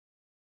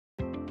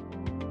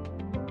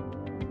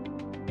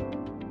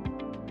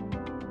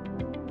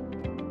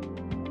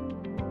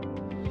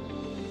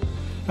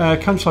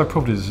Countryside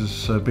Properties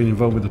has been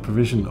involved with the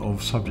provision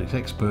of subject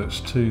experts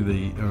to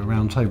the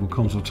roundtable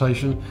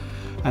consultation,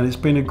 and it's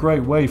been a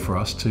great way for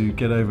us to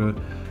get over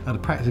the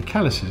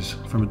practicalities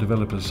from a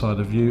developer's side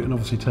of view, and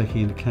obviously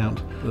taking into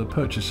account the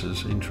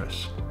purchaser's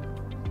interests.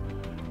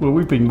 Well,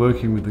 we've been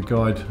working with the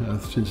guide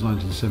since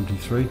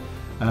 1973.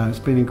 It's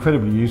been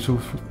incredibly useful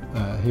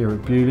here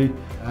at Bewley.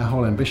 Our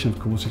whole ambition, of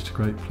course, is to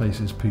create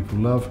places people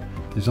love,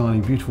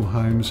 designing beautiful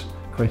homes,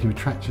 creating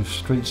attractive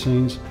street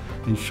scenes,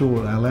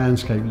 ensure our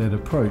landscape-led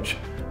approach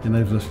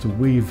enables us to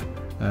weave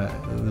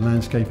the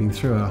landscaping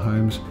through our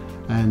homes,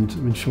 and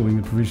ensuring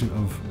the provision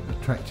of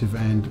attractive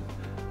and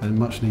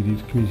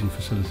much-needed community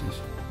facilities.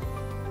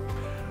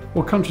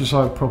 Well,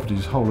 Countryside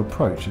Properties' whole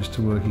approach is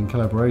to work in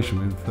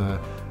collaboration with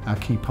our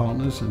key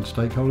partners and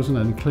stakeholders, and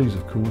that includes,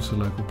 of course, the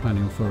local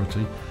planning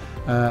authority.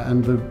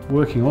 And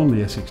working on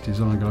the Essex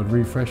Design Guide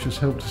refresh has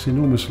helped us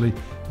enormously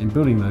in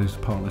building those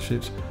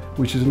partnerships,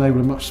 which has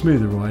enabled a much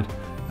smoother ride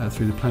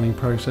through the planning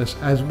process,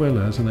 as well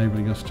as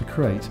enabling us to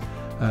create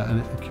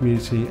a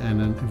community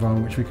and an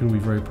environment which we can all be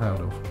very proud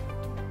of.